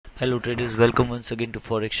Hello traders, welcome once again to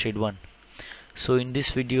Forex Trade 1. So in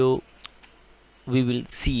this video we will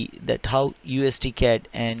see that how USDCAD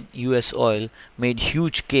and USOIL made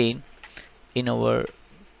huge gain in our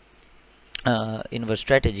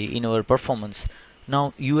strategy, in our performance.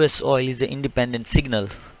 Now USOIL is an independent signal,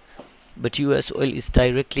 but USOIL is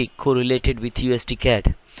directly correlated with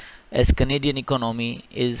USDCAD, as Canadian economy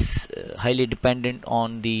is highly dependent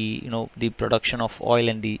on the the production of oil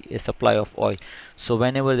and the supply of oil. So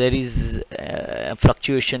whenever there is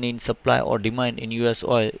fluctuation in supply or demand in US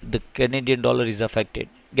oil, the Canadian dollar is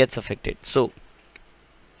gets affected. So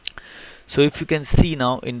if you can see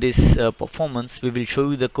now in this performance, we will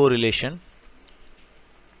show you the correlation.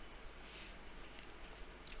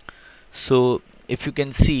 So if you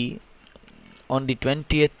can see, on the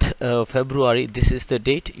 20th February, this is the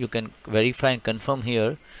date. You can verify and confirm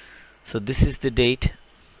here. So this is the date.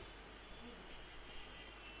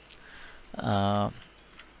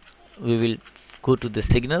 We will go to the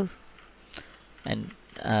signal, and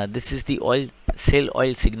this is the sell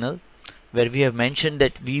oil signal, where we have mentioned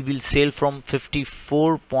that we will sell from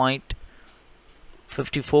 54.0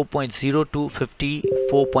 to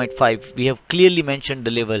 54.5. we have clearly mentioned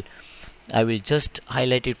the level. I will just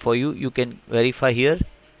highlight it for you. You can verify here,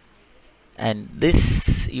 and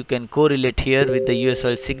this you can correlate here with the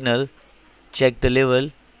USOIL signal. Check the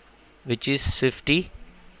level, which is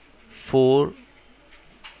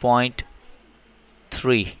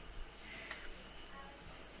 54.3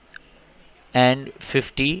 and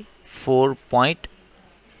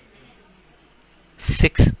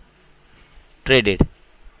 54.6 traded.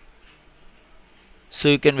 So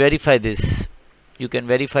you can verify this. You can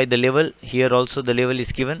verify the level. Here also the level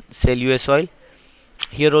is given, sell USOIL.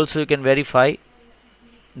 Here also you can verify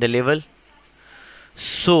the level.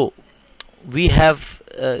 So we have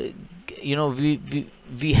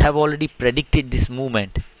we have already predicted this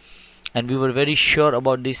movement, and we were very sure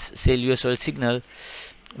about this sell USOIL signal,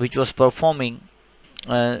 which was performing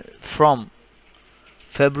from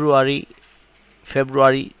February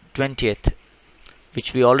 20th,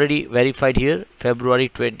 which we already verified here, February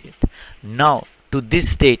 20th. Now to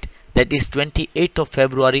this date, that is 28th of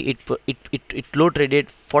February, it low traded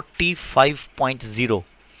 45.0,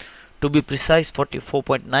 to be precise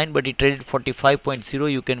 44.9, but it traded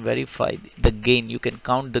 45.0. You can verify the gain, you can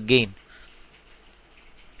count the gain.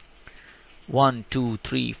 1 2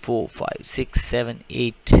 3 4 5 6 7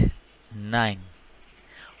 8 9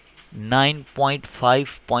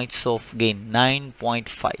 9.5 points of gain.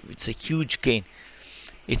 9.5. It's a huge gain.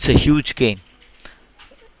 It's a huge gain.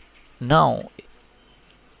 Now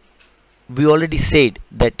we already said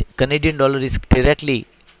that Canadian dollar is directly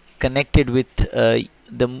connected with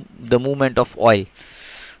the movement of oil.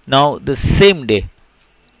 Now the same day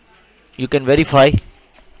you can verify,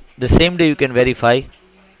 the same day you can verify,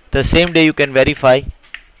 the same day you can verify,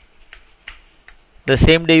 the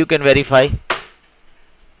same day you can verify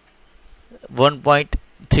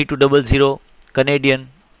 1.3200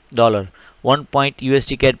 Canadian dollar, 1 point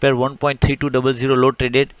USDCAD pair, 1.3200 low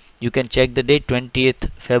traded. You can check the date, 20th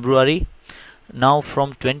February. Now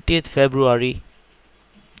from 20th February,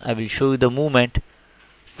 I will show you the movement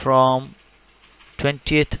from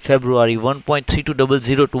 20th February, 1.3200 to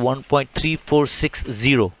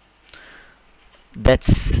 1.3460.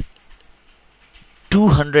 That's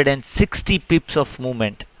 260 pips of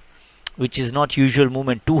movement, which is not usual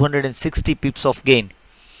movement. 260 pips of gain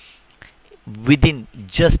within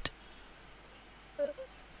just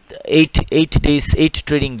 8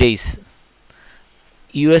 trading days.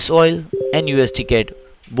 USOIL and USDCAD,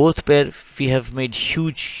 both pair we have made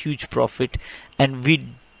huge profit, and we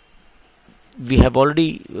have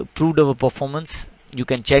already proved our performance. You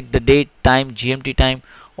can check the date, time, GMT time,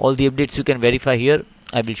 all the updates you can verify here.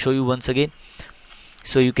 I will show you once again.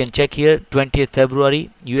 So you can check here, 20th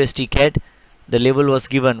February USDCAD, the level was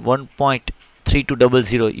given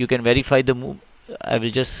 1.3200. You can verify the move. I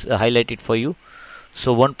will just highlight it for you.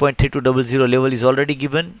 So 1.3200 level is already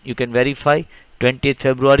given. You can verify 20th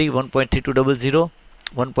February, 1.3200,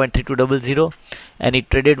 1.3200, and it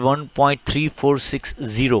traded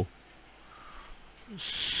 1.3460.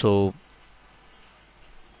 So,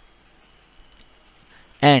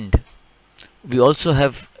 and we also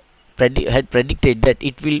have predicted that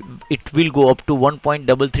it will go up to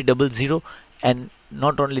 1.3300, and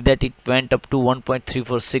not only that, it went up to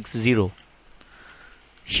 1.3460.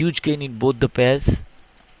 Huge gain in both the pairs.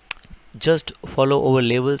 Just follow our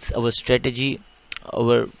levels, our strategy,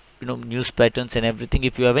 our news patterns and everything.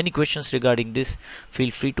 If you have any questions regarding this,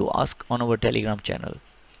 feel free to ask on our Telegram channel.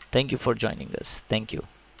 Thank you for joining us. Thank you.